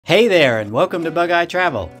Hey there, and welcome to Bug Eye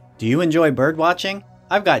Travel. Do you enjoy bird watching?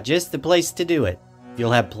 I've got just the place to do it.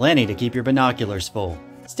 You'll have plenty to keep your binoculars full.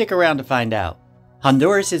 Stick around to find out.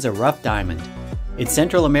 Honduras is a rough diamond. It's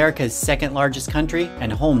Central America's second largest country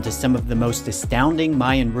and home to some of the most astounding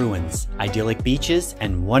Mayan ruins, idyllic beaches,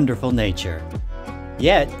 and wonderful nature.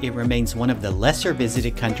 Yet, it remains one of the lesser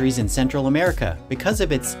visited countries in Central America because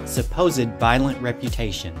of its supposed violent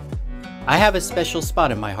reputation. I have a special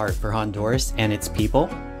spot in my heart for Honduras and its people.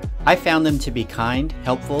 I found them to be kind,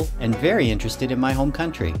 helpful, and very interested in my home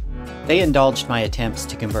country. They indulged my attempts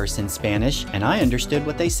to converse in Spanish, and I understood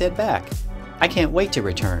what they said back. I can't wait to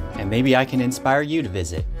return, and maybe I can inspire you to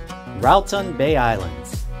visit. Roatán Bay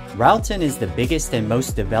Islands. Roatán is the biggest and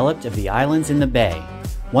most developed of the islands in the bay.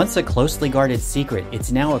 Once a closely guarded secret,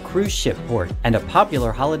 it's now a cruise ship port and a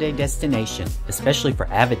popular holiday destination, especially for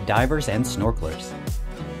avid divers and snorkelers.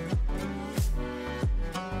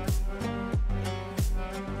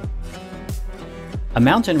 A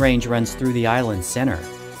mountain range runs through the island's center.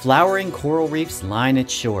 Flowering coral reefs line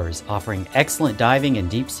its shores, offering excellent diving and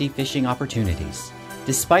deep-sea fishing opportunities.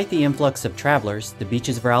 Despite the influx of travelers, the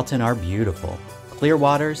beaches of Roatán are beautiful. Clear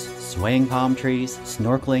waters, swaying palm trees,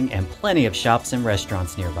 snorkeling, and plenty of shops and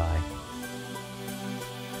restaurants nearby.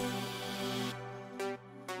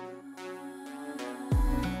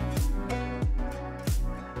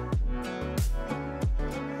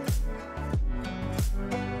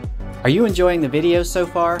 Are you enjoying the video so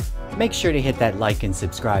far? Make sure to hit that like and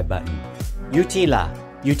subscribe button. Utila.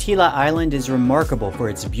 Utila Island is remarkable for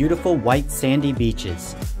its beautiful white sandy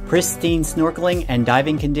beaches. Pristine snorkeling and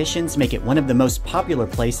diving conditions make it one of the most popular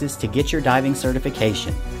places to get your diving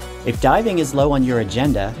certification. If diving is low on your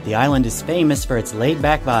agenda, the island is famous for its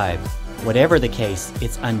laid-back vibe. Whatever the case,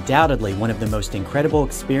 it's undoubtedly one of the most incredible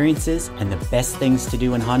experiences and the best things to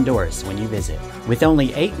do in Honduras when you visit. With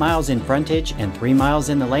only 8 miles in frontage and 3 miles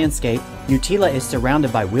in the landscape, Utila is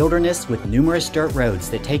surrounded by wilderness with numerous dirt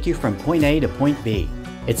roads that take you from point A to point B.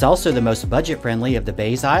 It's also the most budget-friendly of the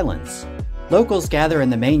bay's islands. Locals gather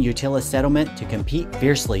in the main Utila settlement to compete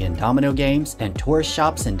fiercely in domino games, and tourist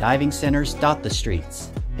shops and diving centers dot the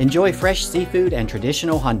streets. Enjoy fresh seafood and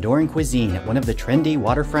traditional Honduran cuisine at one of the trendy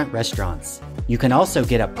waterfront restaurants. You can also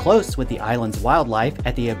get up close with the island's wildlife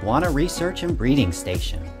at the Iguana Research and Breeding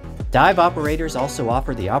Station. Dive operators also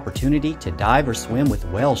offer the opportunity to dive or swim with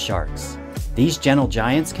whale sharks. These gentle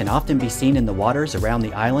giants can often be seen in the waters around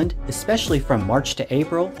the island, especially from March to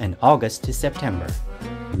April and August to September.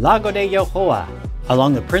 Lago de Yojoa.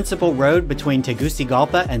 Along the principal road between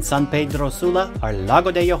Tegucigalpa and San Pedro Sula are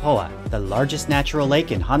Lago de Yojoa, the largest natural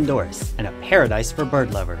lake in Honduras and a paradise for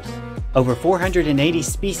bird lovers. Over 480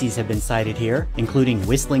 species have been sighted here, including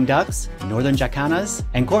whistling ducks, northern jacanas,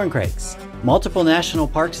 and corncrakes. Multiple national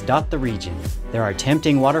parks dot the region. There are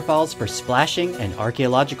tempting waterfalls for splashing and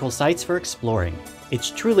archaeological sites for exploring.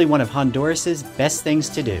 It's truly one of Honduras's best things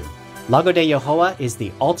to do. Lago de Yojoa is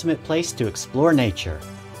the ultimate place to explore nature.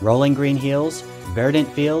 Rolling green hills,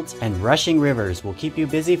 verdant fields, and rushing rivers will keep you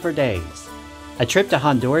busy for days. A trip to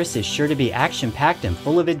Honduras is sure to be action-packed and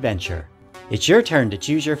full of adventure. It's your turn to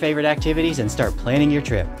choose your favorite activities and start planning your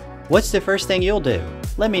trip. What's the first thing you'll do?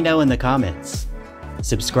 Let me know in the comments.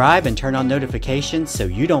 Subscribe and turn on notifications so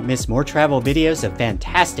you don't miss more travel videos of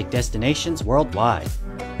fantastic destinations worldwide.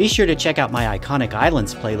 Be sure to check out my Iconic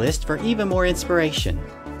Islands playlist for even more inspiration.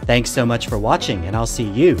 Thanks so much for watching, and I'll see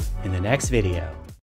you in the next video.